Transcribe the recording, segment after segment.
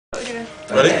Sure.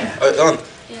 Ready? Yeah. On.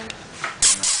 Yeah.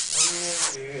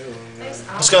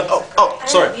 Let's go. Oh,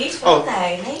 sorry.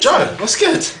 Joe, what's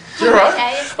good? You alright?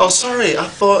 Okay. Oh, sorry. I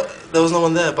thought there was no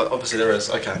one there, but obviously there is.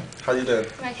 Okay. How you doing?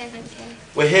 I'm okay, thank you.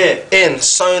 We're here in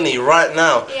Sony right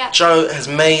now. Yeah. Joe has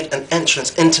made an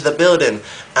entrance into the building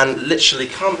and literally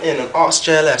come in and asked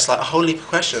JLS like a whole heap of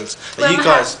questions. Wearing You my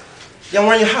guys, hat. yeah, I'm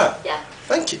wearing your hat. Yeah.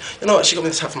 Thank you. You know what? She got me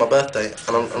this hat for my birthday,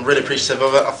 and I'm really appreciative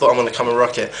of it. I thought I'm going to come and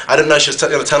rock it. I didn't know she was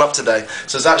going to turn up today,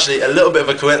 so it's actually a little bit of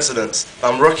a coincidence.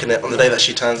 I'm rocking it on the day that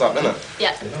she turns up, isn't it?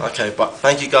 Yeah. Okay, but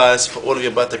thank you guys for all of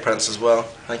your birthday presents as well.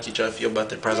 Thank you, Joe, for your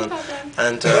birthday present. No problem.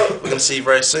 And we're going to see you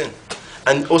very soon.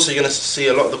 And also, you're going to see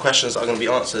a lot of the questions that are going to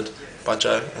be answered by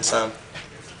Joe and Sam.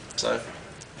 So,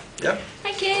 yeah.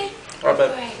 Thank you. All right,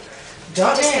 babe. Alright.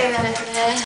 Darn Just it. going over there.